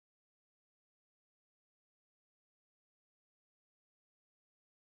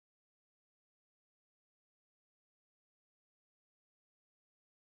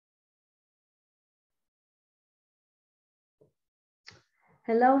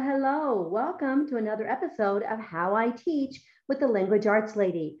Hello, hello. Welcome to another episode of How I Teach with the Language Arts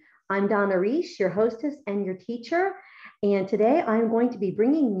Lady. I'm Donna Reese, your hostess and your teacher. And today I'm going to be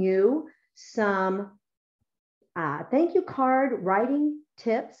bringing you some thank you card writing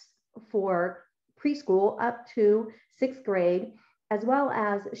tips for preschool up to 6th grade, as well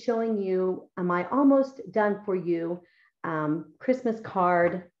as showing you my almost done for you Christmas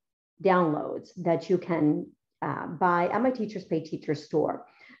card downloads that you can buy at my Teachers Pay Teachers store.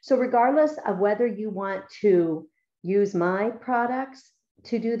 So regardless of whether you want to use my products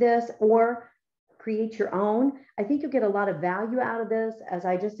to do this or create your own, I think you'll get a lot of value out of this, as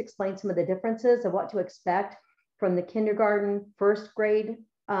I just explained some of the differences of what to expect from the kindergarten, 1st grade,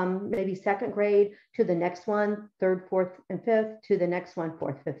 maybe 2nd grade, to the next one, 3rd, 4th, and 5th, to the next one,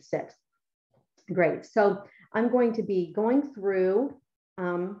 4th, 5th, 6th grade. So I'm going to be going through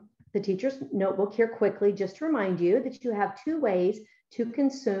the teacher's notebook here quickly, just to remind you that you have 2 ways to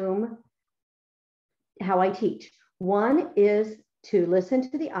consume How I Teach. One is to listen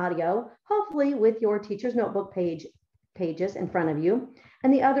to the audio, hopefully with your teacher's notebook pages in front of you,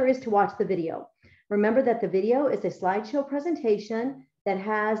 and the other is to watch the video. Remember that the video is a slideshow presentation that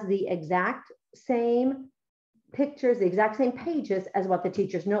has the exact same pictures, the exact same pages as what the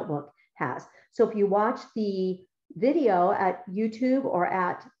teacher's notebook has. So if you watch the video at YouTube or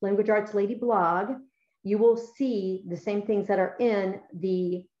at Language Arts Lady blog, you will see the same things that are in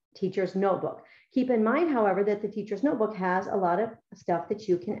the teacher's notebook. Keep in mind, however, that the teacher's notebook has a lot of stuff that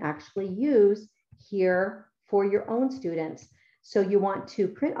you can actually use here for your own students. So you want to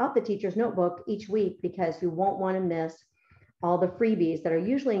print out the teacher's notebook each week, because you won't want to miss all the freebies that are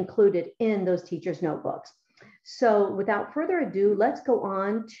usually included in those teacher's notebooks. So without further ado, let's go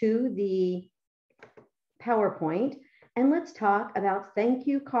on to the PowerPoint, and let's talk about thank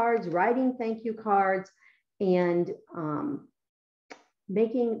you cards, writing thank you cards, and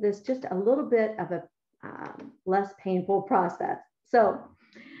making this just a little bit of a less painful process. So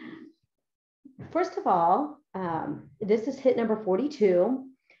first of all, this is hit number 42,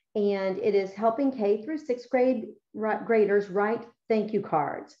 and it is helping K through 6th grade graders write thank you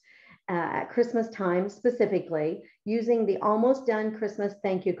cards at Christmas time, specifically using the Almost Done Christmas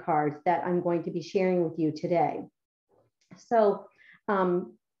thank you cards that I'm going to be sharing with you today. So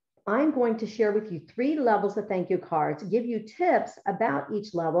I'm going to share with you 3 levels of thank you cards, give you tips about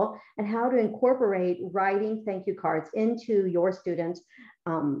each level and how to incorporate writing thank you cards into your students'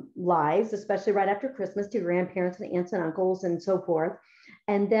 lives, especially right after Christmas, to grandparents and aunts and uncles and so forth.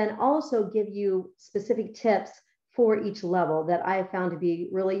 And then also give you specific tips for each level that I have found to be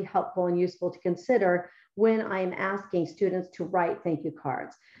really helpful and useful to consider when I'm asking students to write thank you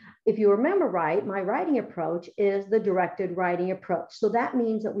cards. If you remember right, my writing approach is the directed writing approach. So that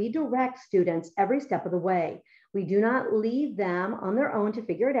means that we direct students every step of the way. We do not leave them on their own to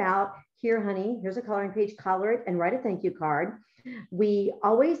figure it out. Here, honey, here's a coloring page, color it and write a thank you card. We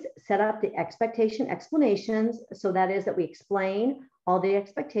always set up the expectation explanations. So that is that we explain all the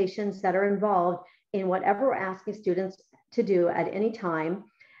expectations that are involved in whatever we're asking students to do at any time.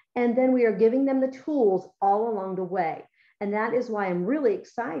 And then we are giving them the tools all along the way. And that is why I'm really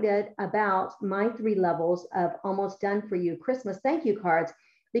excited about my 3 levels of Almost Done for You Christmas thank you cards,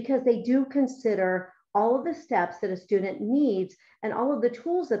 because they do consider all of the steps that a student needs and all of the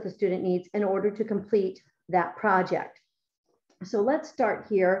tools that the student needs in order to complete that project. So let's start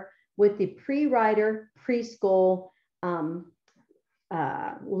here with the pre-writer preschool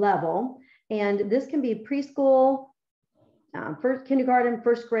level. And this can be preschool, first kindergarten,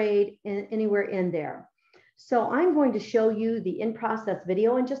 1st grade, and anywhere in there. So I'm going to show you the in-process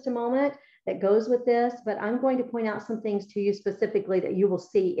video in just a moment that goes with this, but I'm going to point out some things to you specifically that you will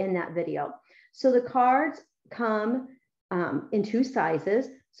see in that video. So the cards come in 2 sizes.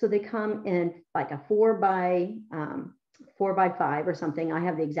 So they come in like a 4 by 5 or something. I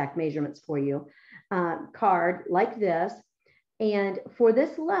have the exact measurements for you. Card like this. And for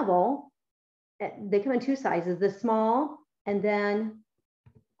this level, they come in 2 sizes, the small and then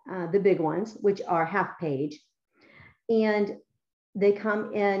the big ones, which are half page. And they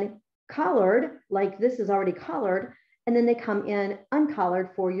come in colored, like this is already colored, and then they come in uncolored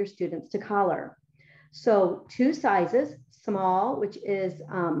for your students to color. So 2 sizes, small, which is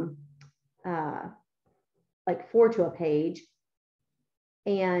like 4 to a page,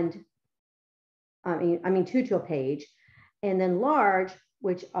 and I mean 2 to a page, and then large,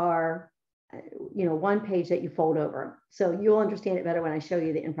 which are 1 page that you fold over. So you'll understand it better when I show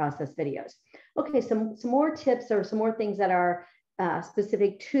you the in-process videos. Okay, some more tips or some more things that are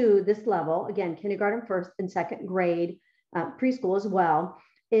specific to this level. Again, kindergarten, 1st and 2nd grade, preschool as well,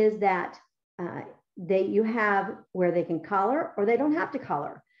 is that you have where they can color, or they don't have to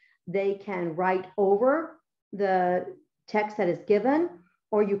color. They can write over the text that is given,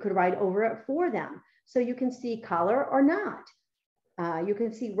 or you could write over it for them. So you can see color or not. You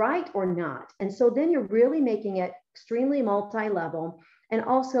can see write or not. And so then you're really making it extremely multi-level and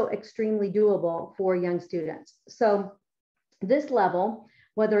also extremely doable for young students. So this level,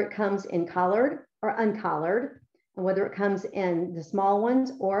 whether it comes in colored or uncolored, and whether it comes in the small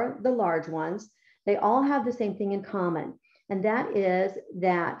ones or the large ones, they all have the same thing in common. And that is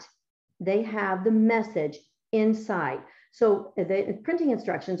that they have the message inside. So the printing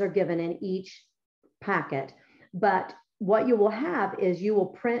instructions are given in each packet, but what you will have is you will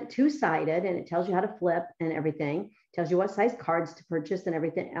print two-sided, and it tells you how to flip and everything, tells you what size cards to purchase and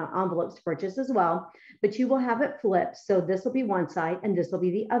everything, envelopes to purchase as well, but you will have it flipped. So this will be one side and this will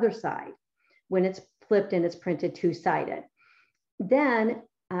be the other side when it's flipped and it's printed two-sided. Then,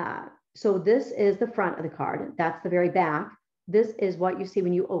 so this is the front of the card. That's the very back. This is what you see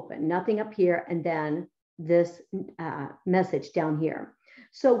when you open, nothing up here, and then this message down here.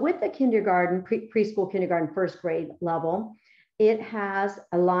 So with the kindergarten, preschool, kindergarten, first grade level, it has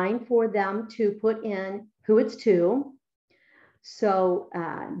a line for them to put in who it's to. So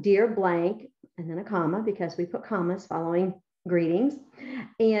dear blank, and then a comma, because we put commas following greetings.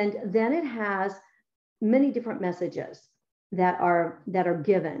 And then it has many different messages that are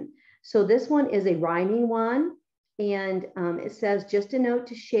given. So this one is a rhyming one. And it says, just a note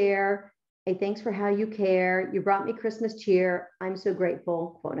to share. Hey, thanks for how you care. You brought me Christmas cheer. I'm so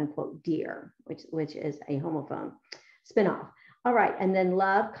grateful, quote unquote, dear, which is a homophone spinoff. All right, and then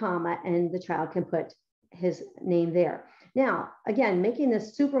love, comma, and the child can put his name there. Now, again, making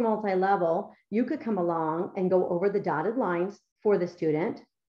this super multi-level, you could come along and go over the dotted lines for the student,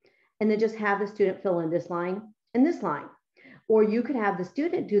 and then just have the student fill in this line and this line. Or you could have the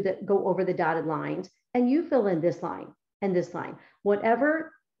student go over the dotted lines, and you fill in this line and this line,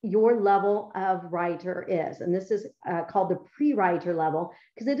 whatever your level of writer is. And this is called the pre-writer level,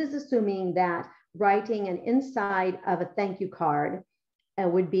 because it is assuming that writing an inside of a thank you card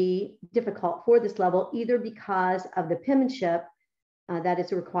would be difficult for this level, either because of the penmanship that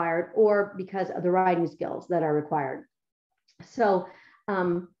is required or because of the writing skills that are required. So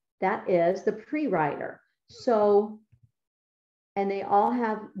that is the pre-writer. So, and they all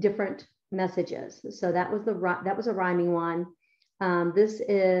have different messages. So that was a rhyming one. This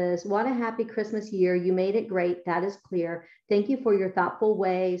is, what a happy Christmas year. You made it great. That is clear. Thank you for your thoughtful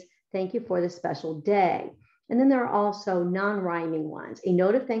ways. Thank you for this special day. And then there are also non-rhyming ones. A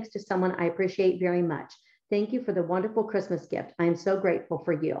note of thanks to someone I appreciate very much. Thank you for the wonderful Christmas gift. I am so grateful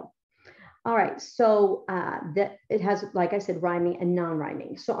for you. All right, so that it has, like I said, rhyming and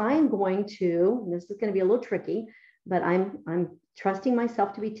non-rhyming. So I am going to, this is going to be a little tricky, but I'm trusting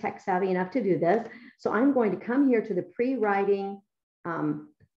myself to be tech savvy enough to do this. So I'm going to come here to the pre-writing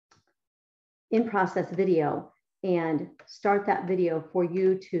in process video and start that video for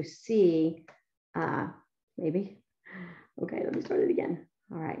you to see, maybe. Okay, let me start it again.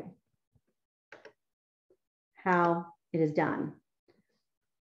 All right. How it is done.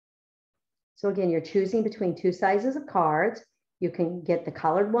 So again, you're choosing between two sizes of cards. You can get the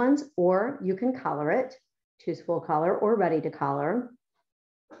colored ones, or you can color it. Choose full color or ready to color.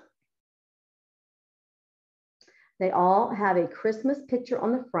 They all have a Christmas picture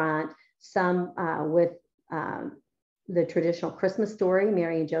on the front, some with the traditional Christmas story,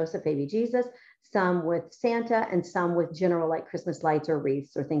 Mary and Joseph, baby Jesus, some with Santa, and some with general like Christmas lights or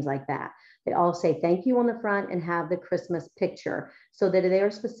wreaths or things like that. They all say thank you on the front and have the Christmas picture so that they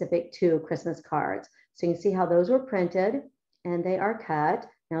are specific to Christmas cards. So you can see how those were printed and they are cut.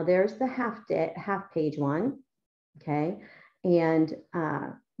 Now there's the half page one, okay? And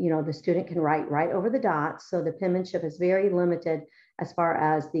you know, the student can write right over the dots. So the penmanship is very limited as far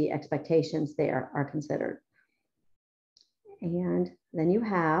as the expectations there are considered. And then you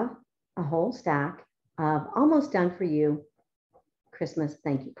have a whole stack of almost done for you Christmas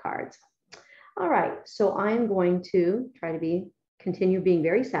thank you cards. All right, so I'm going to try to continue being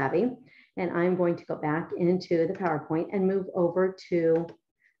very savvy, and I'm going to go back into the PowerPoint and move over to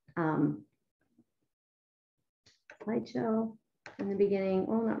slideshow from the beginning.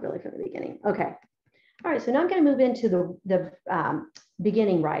 Well, not really from the beginning. Okay. All right, so now I'm going to move into the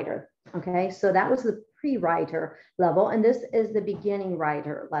beginning writer. Okay, so that was the pre-writer level, and this is the beginning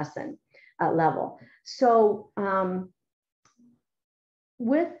writer lesson level. So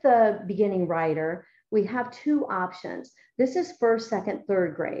with the beginning writer, we have two options. This is first, second,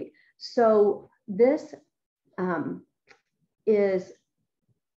 third grade. So this is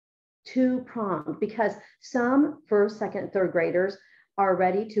two-pronged because some first, second, third graders are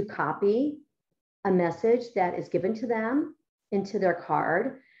ready to copy a message that is given to them into their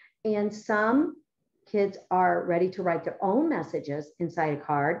card. And some kids are ready to write their own messages inside a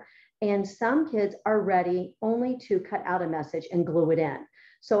card. And some kids are ready only to cut out a message and glue it in.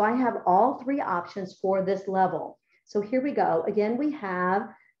 So I have all three options for this level. So here we go. Again, we have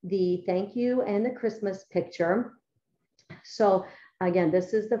the thank you and the Christmas picture. So again,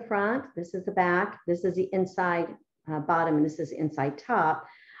 this is the front, this is the back, this is the inside bottom, and this is the inside top.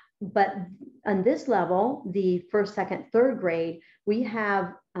 But on this level, the first, second, third grade, we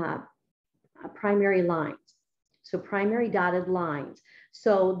have primary lines. So primary dotted lines.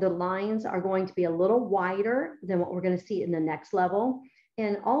 So the lines are going to be a little wider than what we're going to see in the next level.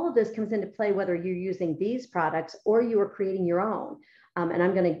 And all of this comes into play whether you're using these products or you are creating your own. And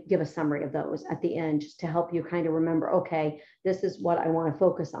I'm going to give a summary of those at the end just to help you kind of remember, okay, this is what I want to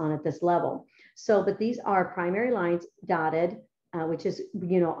focus on at this level. So, but these are primary lines dotted, which is,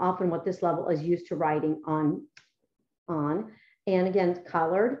 often what this level is used to writing on. And again,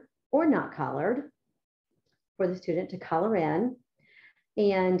 colored or not colored for the student to color in.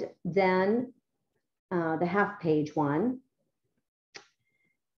 And then the half page one,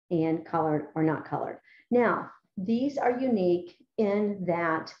 and colored or not colored. Now, these are unique in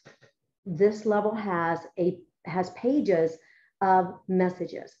that this level has pages of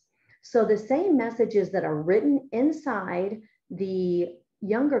messages. So the same messages that are written inside the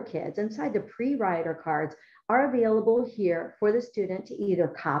younger kids, inside the pre-writer cards, are available here for the student to either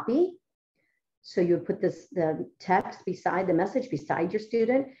copy. So you would put the text beside the message beside your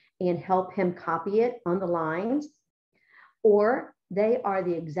student and help him copy it on the lines, or they are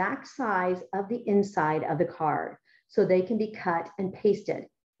the exact size of the inside of the card. So they can be cut and pasted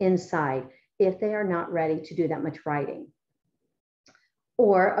inside if they are not ready to do that much writing.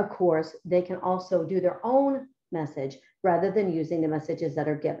 Or of course, they can also do their own message rather than using the messages that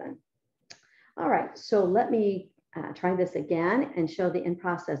are given. All right, so let me try this again and show the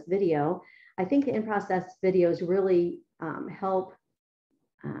in-process video. I think the in-process videos really help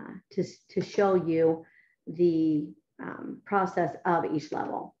to show you the process of each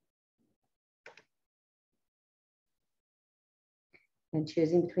level. And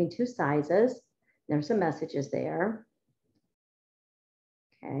choosing between two sizes. There's some messages there.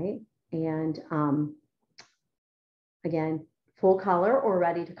 Okay, and again, full color or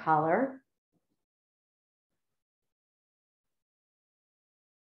ready to color.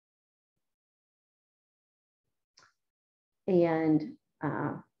 And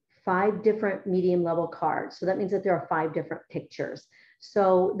 5 different medium level cards. So that means that there are 5 different pictures.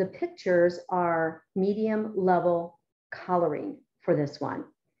 So the pictures are medium level coloring for this one.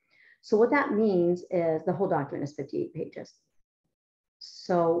 So what that means is the whole document is 58 pages.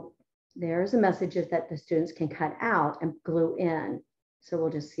 So there's the messages that the students can cut out and glue in. So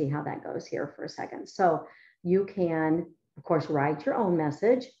we'll just see how that goes here for a second. So you can, of course, write your own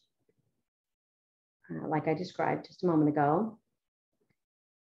message, like I described just a moment ago.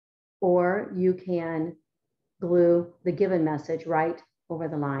 Or you can glue the given message right over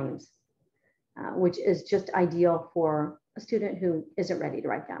the lines, which is just ideal for a student who isn't ready to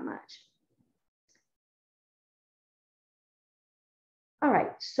write that much. All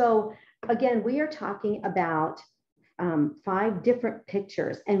right, so again, we are talking about 5 different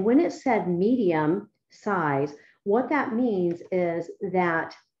pictures. And when it said medium size, what that means is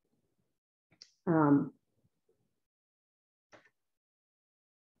that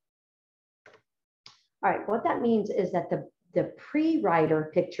all right, what that means is that the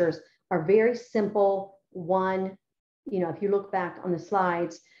pre-writer pictures are very simple. One, if you look back on the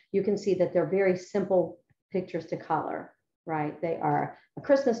slides, you can see that they're very simple pictures to color, right? They are a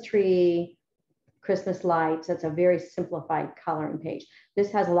Christmas tree, Christmas lights. That's a very simplified coloring page.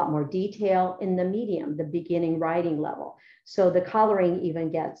 This has a lot more detail in the medium, the beginning writing level. So the coloring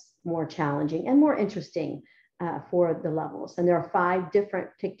even gets more challenging and more interesting for the levels. And there are 5 different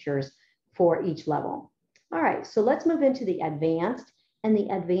pictures for each level. All right, so let's move into the advanced. And the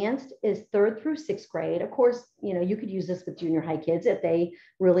advanced is 3rd through 6th grade. Of course, you could use this with junior high kids if they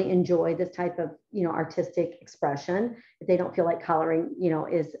really enjoy this type of, artistic expression, if they don't feel like coloring,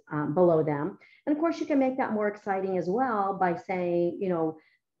 is below them. And of course, you can make that more exciting as well by saying,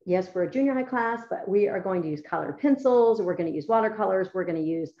 yes, we're a junior high class, but we are going to use colored pencils, or we're going to use watercolors, we're going to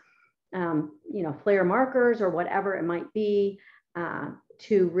use, Flair markers or whatever it might be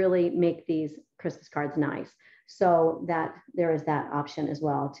to really make these Christmas cards nice. So that there is that option as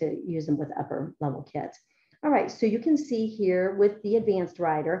well to use them with upper level kids. All right, so you can see here with the advanced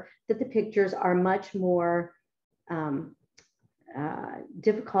writer that the pictures are much more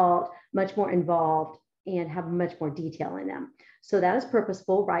difficult, much more involved and have much more detail in them. So that is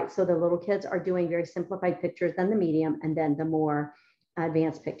purposeful, right? So the little kids are doing very simplified pictures, then the medium, and then the more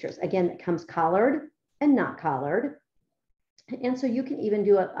advanced pictures. Again, it comes colored and not colored. And so you can even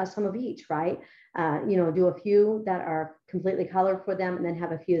do some of each, right? Do a few that are completely colored for them, and then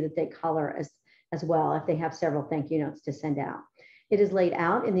have a few that they color as well if they have several thank you notes to send out. It is laid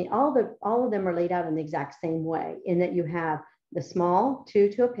out in all of them are laid out in the exact same way, in that you have the small 2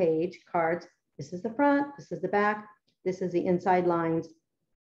 to a page cards. This is the front, this is the back, this is the inside lines,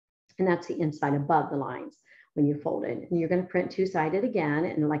 and that's the inside above the lines when you fold it. And you're going to print two-sided again.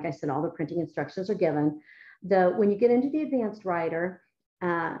 And like I said, all the printing instructions are given. When you get into the advanced writer,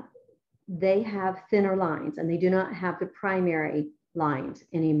 they have thinner lines, and they do not have the primary lines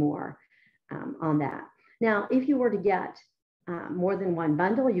anymore on that. Now, if you were to get more than one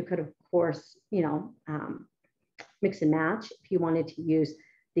bundle, you could, of course, mix and match if you wanted to use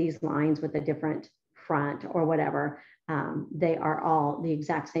these lines with a different front or whatever. They are all the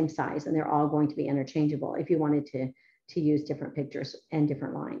exact same size, and they're all going to be interchangeable if you wanted to use different pictures and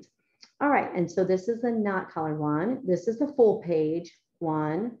different lines. All right, and so this is the not colored one. This is the full page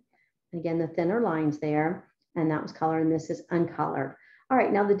one. Again, the thinner lines there, and that was colored, and this is uncolored. All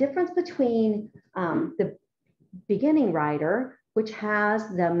right, now the difference between the beginning writer, which has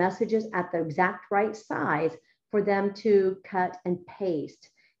the messages at the exact right size for them to cut and paste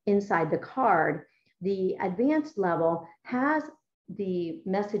inside the card, the advanced level has the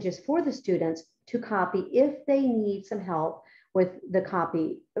messages for the students to copy if they need some help with the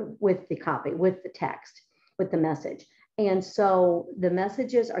text, with the message. And so the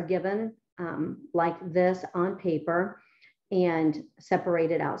messages are given like this on paper and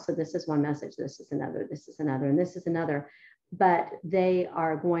separated out. So this is one message, this is another, this is another, and this is another. But they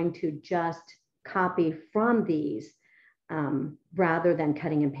are going to just copy from these rather than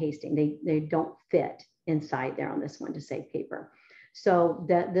cutting and pasting. They don't fit inside there on this one to save paper. So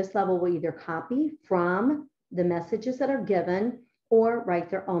this level will either copy from the messages that are given or write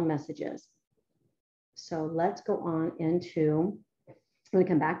their own messages. So let's go on into, I'm going to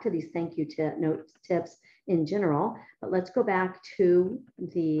come back to these thank you tips in general, but let's go back to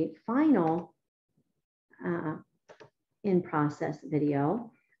the final in process video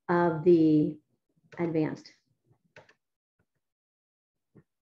of the advanced.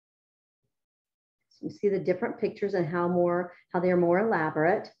 So you see the different pictures and how they are more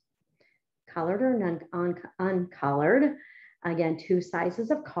elaborate, colored or uncolored. Again, 2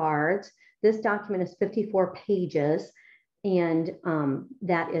 sizes of cards. This document is 54 pages, and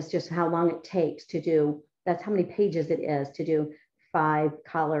that is just how long it takes to do, that's how many pages it is to do 5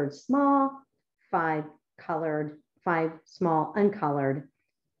 colored small, 5 colored, 5 small uncolored,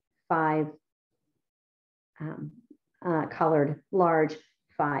 5 colored large,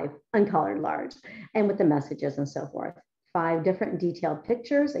 5 uncolored large, and with the messages and so forth. 5 different detailed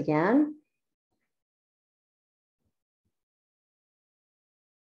pictures again.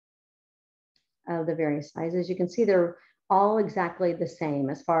 Of the various sizes. You can see they're all exactly the same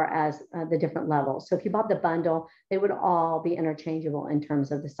as far as the different levels. So if you bought the bundle, they would all be interchangeable in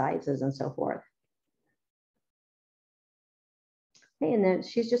terms of the sizes and so forth. Okay, and then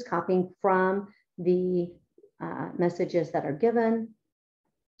she's just copying from the messages that are given.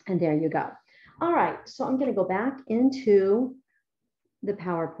 And there you go. All right, so I'm going to go back into the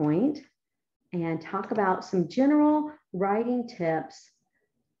PowerPoint and talk about some general writing tips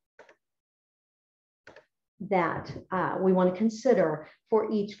that we want to consider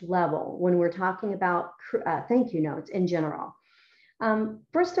for each level when we're talking about thank you notes in general.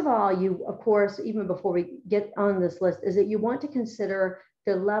 First of all, you, of course, even before we get on this list, is that you want to consider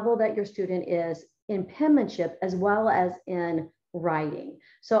the level that your student is in penmanship as well as in writing.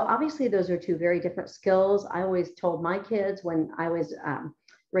 So obviously those are 2 very different skills. I always told my kids when I was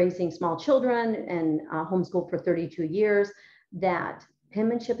raising small children and homeschooled for 32 years that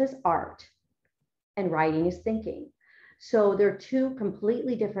penmanship is art and writing is thinking. So they're 2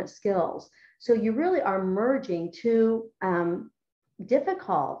 completely different skills. So you really are merging 2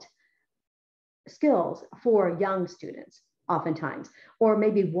 difficult skills for young students oftentimes, or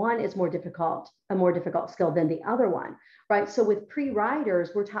maybe one is a more difficult skill than the other one, right? So with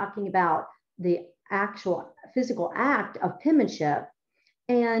pre-writers, we're talking about the actual physical act of penmanship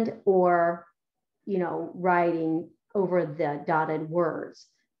and or, writing over the dotted words.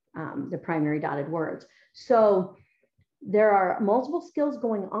 The primary dotted words. So there are multiple skills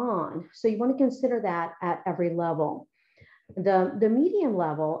going on. So you want to consider that at every level. The medium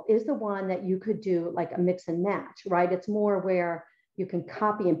level is the one that you could do like a mix and match, right? It's more where you can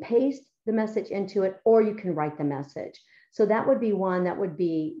copy and paste the message into it, or you can write the message. So that would be one that would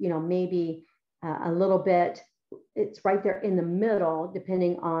be, maybe a little bit, it's right there in the middle,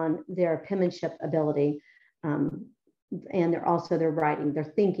 depending on their penmanship ability. And their writing, their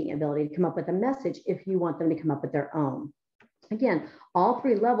thinking ability to come up with a message if you want them to come up with their own. Again, all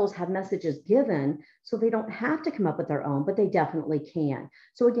three levels have messages given, so they don't have to come up with their own, but they definitely can.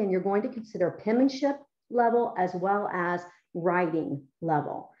 So again, you're going to consider penmanship level as well as writing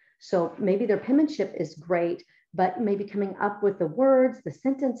level. So maybe their penmanship is great, but maybe coming up with the words, the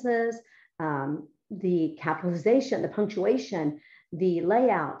sentences, the capitalization, the punctuation, the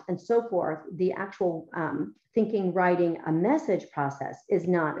layout, and so forth, the actual thinking, writing a message process is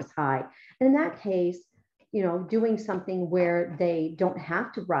not as high. And in that case, doing something where they don't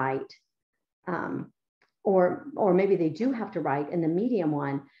have to write, or maybe they do have to write in the medium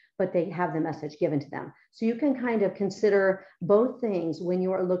one, but they have the message given to them. So you can kind of consider both things when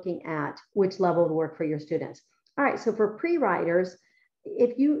you are looking at which level would work for your students. All right, so for pre-writers,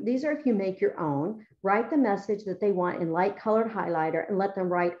 if you make your own, write the message that they want in light colored highlighter and let them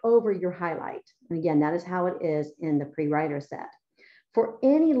write over your highlight. And again, that is how it is in the pre-writer set. For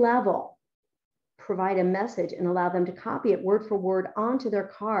any level, provide a message and allow them to copy it word for word onto their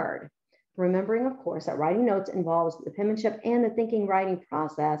card. Remembering, of course, that writing notes involves the penmanship and the thinking writing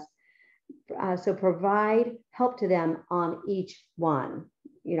process. So provide help to them on each one,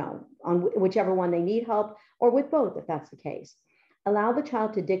 on whichever one they need help, or with both, if that's the case. Allow the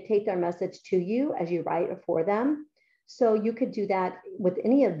child to dictate their message to you as you write it for them. So you could do that with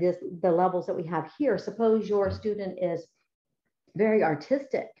any of the levels that we have here. Suppose your student is very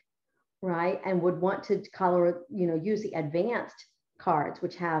artistic, right? And would want to color, use the advanced cards,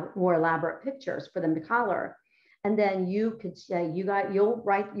 which have more elaborate pictures for them to color. And then you could say,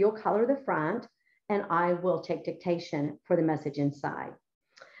 you'll color the front and I will take dictation for the message inside.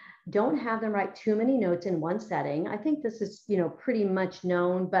 Don't have them write too many notes in one setting. I think this is, pretty much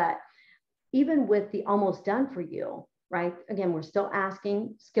known, but even with the almost done for you, right? Again, we're still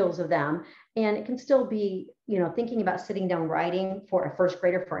asking skills of them, and it can still be, thinking about sitting down writing for a first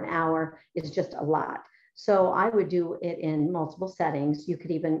grader for an hour is just a lot. So I would do it in multiple settings. You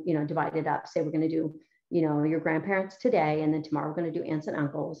could even, divide it up. Say we're going to do, your grandparents today, and then tomorrow we're going to do aunts and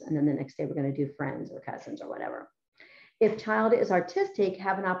uncles, and then the next day we're going to do friends or cousins or whatever. If child is artistic,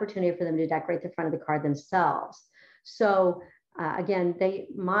 have an opportunity for them to decorate the front of the card themselves. So again,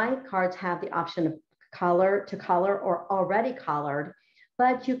 my cards have the option of color or already colored,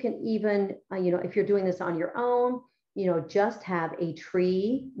 but you can even, if you're doing this on your own, just have a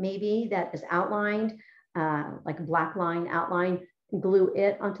tree maybe that is outlined, like a black line outline, glue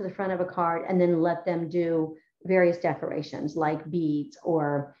it onto the front of a card, and then let them do various decorations like beads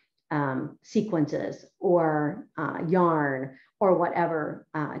or sequences or yarn or whatever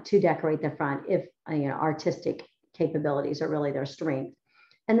to decorate the front if artistic capabilities are really their strength.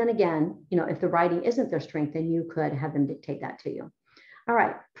 And then again, if the writing isn't their strength, then you could have them dictate that to you. All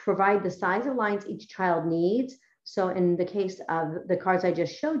right, provide the size of lines each child needs. So in the case of the cards I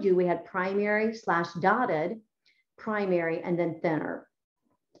just showed you, we had primary / dotted, primary, and then thinner.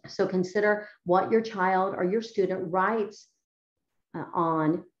 So consider what your child or your student writes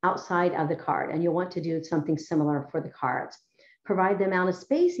on outside of the card, and you'll want to do something similar for the cards. Provide the amount of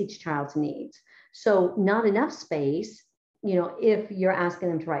space each child needs. So not enough space, if you're asking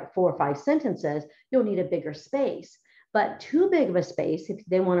them to write 4 or 5 sentences, you'll need a bigger space. But too big of a space, if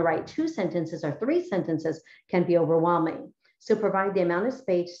they want to write 2 sentences or 3 sentences, can be overwhelming. So provide the amount of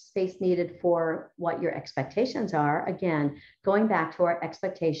space needed for what your expectations are. Again, going back to our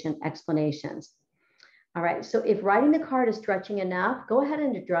expectation explanations. All right, so if writing the card is stretching enough, go ahead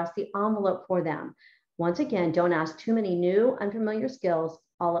and address the envelope for them. Once again, don't ask too many new, unfamiliar skills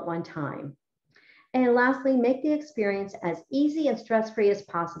all at one time. And lastly, make the experience as easy and stress-free as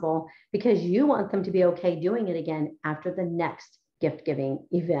possible because you want them to be okay doing it again after the next gift-giving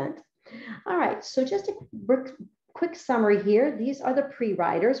event. All right, so just a quick summary here. These are the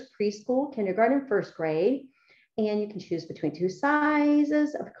pre-writers, preschool, kindergarten, first grade, and you can choose between 2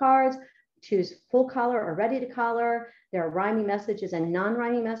 sizes of cards. Choose full color or ready to color. There are rhyming messages and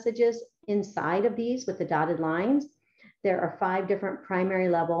non-rhyming messages inside of these with the dotted lines. There are 5 different primary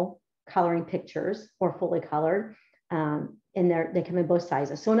level coloring pictures or fully colored, and they come in both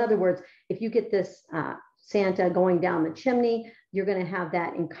sizes. So in other words, if you get this Santa going down the chimney, you're going to have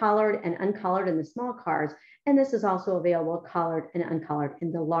that in colored and uncolored in the small cards. And this is also available colored and uncolored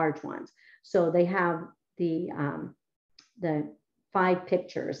in the large ones. So they have the 5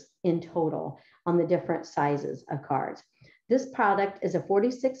 pictures in total on the different sizes of cards. This product is a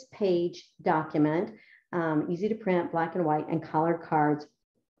 46-page document, easy to print, black and white, and colored cards.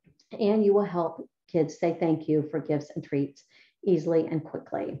 And you will help kids say thank you for gifts and treats easily and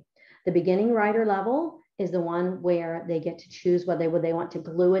quickly. The beginning writer level is the one where they get to choose whether they want to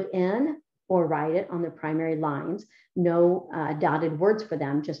glue it in or write it on the primary lines. No dotted words for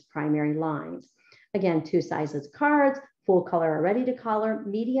them, just primary lines. Again, 2 sizes of cards, full color or ready to color,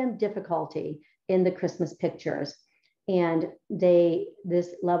 medium difficulty in the Christmas pictures. And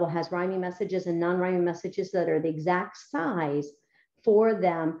this level has rhyming messages and non-rhyming messages that are the exact size for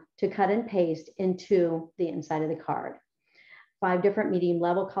them to cut and paste into the inside of the card. 5 different medium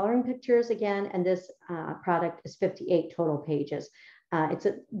level coloring pictures again, and this product is 58 total pages. It's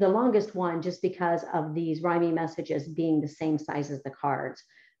the longest one just because of these rhyming messages being the same size as the cards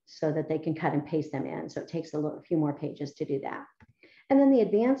so that they can cut and paste them in. So it takes a few more pages to do that. And then the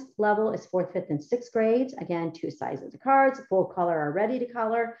advanced level is 4th, 5th, and 6th grades. Again, 2 sizes of cards, full color or ready to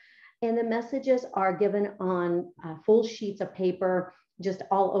color. And the messages are given on full sheets of paper, just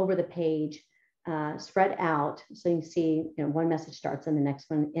all over the page, spread out. So you can see, one message starts and the next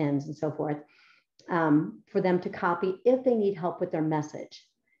one ends and so forth, for them to copy if they need help with their message.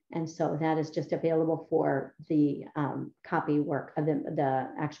 And so that is just available for the copy work of the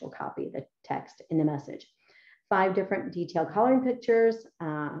actual copy, the text in the message. 5 different detailed coloring pictures,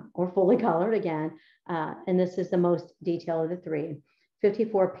 or fully colored again. And this is the most detailed of the 3,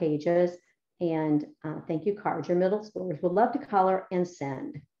 54 pages. And thank you cards. Your middle schoolers would love to color and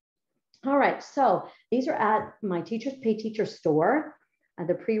send. All right, so these are at my Teachers Pay Teacher store,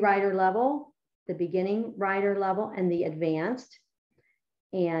 the pre-writer level, the beginning writer level, and the advanced.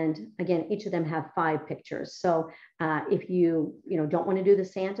 And again, each of them have 5 pictures. So if you don't want to do the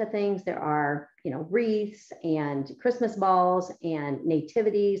Santa things, there are wreaths and Christmas balls and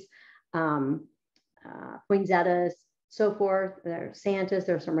nativities, poinsettias, so forth. There are Santas,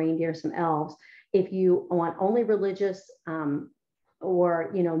 there's some reindeer, some elves. If you want only religious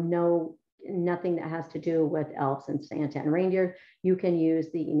or nothing that has to do with elves and Santa and reindeer, you can use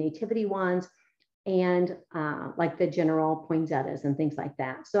the nativity ones and like the general poinsettias and things like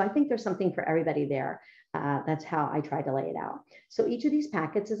that. So I think there's something for everybody there. That's how I try to lay it out. So each of these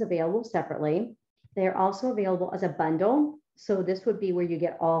packets is available separately. They're also available as a bundle. So this would be where you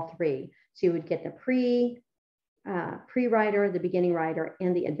get all 3. So you would get the pre-writer, the beginning writer,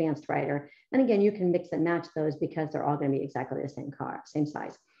 and the advanced writer. And again, you can mix and match those because they're all going to be exactly the same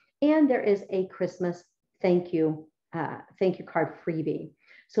size. And there is a Christmas thank you card freebie.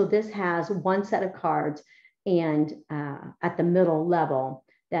 So this has 1 set of cards and at the middle level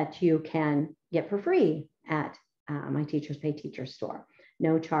that you can get for free at my Teachers Pay Teacher store.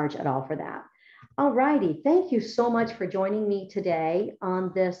 No charge at all for that. All righty. Thank you so much for joining me today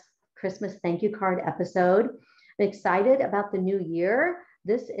on this Christmas thank you card episode. I'm excited about the new year.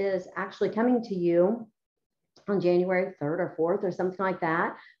 This is actually coming to you on January 3rd or 4th or something like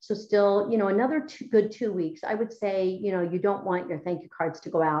that. So still, another good 2 weeks. I would say, you don't want your thank you cards to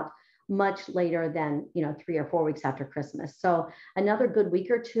go out much later than, 3 or 4 weeks after Christmas. So another good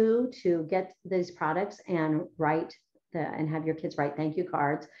week or 2 to get these products and and have your kids write thank you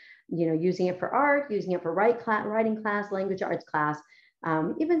cards, using it for art, using it for writing class, language arts class,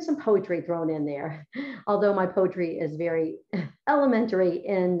 even some poetry thrown in there. Although my poetry is very elementary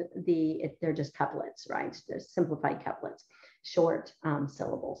in they're just couplets, right? They're simplified couplets, short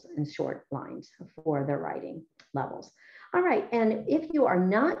syllables and short lines for their writing levels. All right, and if you are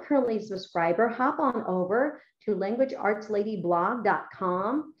not currently a subscriber, hop on over to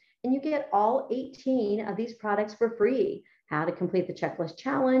languageartsladyblog.com and you get all 18 of these products for free. How to complete the checklist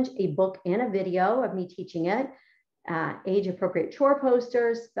challenge, a book and a video of me teaching it, age-appropriate chore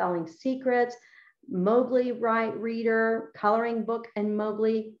posters, spelling secrets, Mowgli reader, coloring book and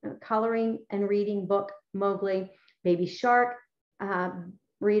Mowgli, coloring and reading book Mowgli, baby shark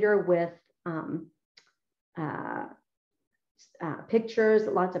reader with pictures,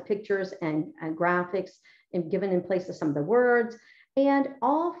 lots of pictures and graphics and given in place of some of the words, and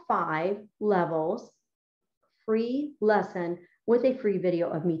all 5 levels, free lesson with a free video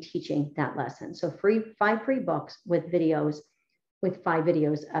of me teaching that lesson. So 5 free books with 5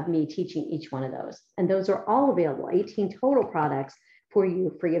 videos of me teaching each one of those. And those are all available, 18 total products for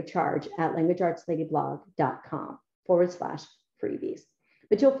you free of charge at languageartsladyblog.com/freebies.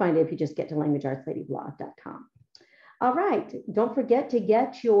 But you'll find it if you just get to languageartsladyblog.com. All right, don't forget to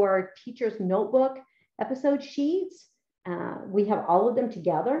get your teacher's notebook episode sheets. We have all of them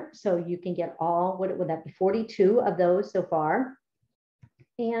together, so you can get all, what would that be, 42 of those so far.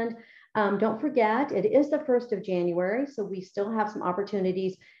 And don't forget, it is the 1st of January, so we still have some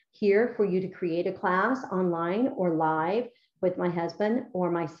opportunities here for you to create a class online or live with my husband or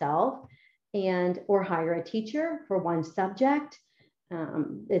myself, or hire a teacher for one subject.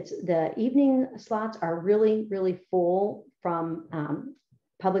 The evening slots are really, really full from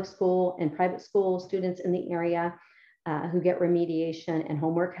public school and private school students in the area who get remediation and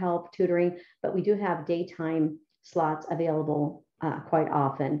homework help, tutoring, but we do have daytime slots available quite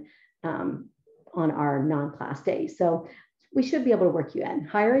often on our non-class days. So we should be able to work you in.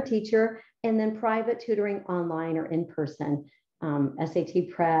 Hire a teacher, and then private tutoring online or in person, SAT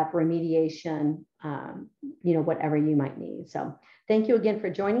prep, remediation, whatever you might need. So thank you again for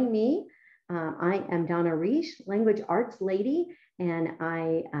joining me. I am Donna Reish, Language Arts Lady, and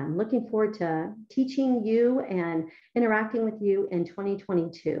I am looking forward to teaching you and interacting with you in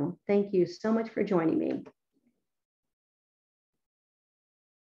 2022. Thank you so much for joining me.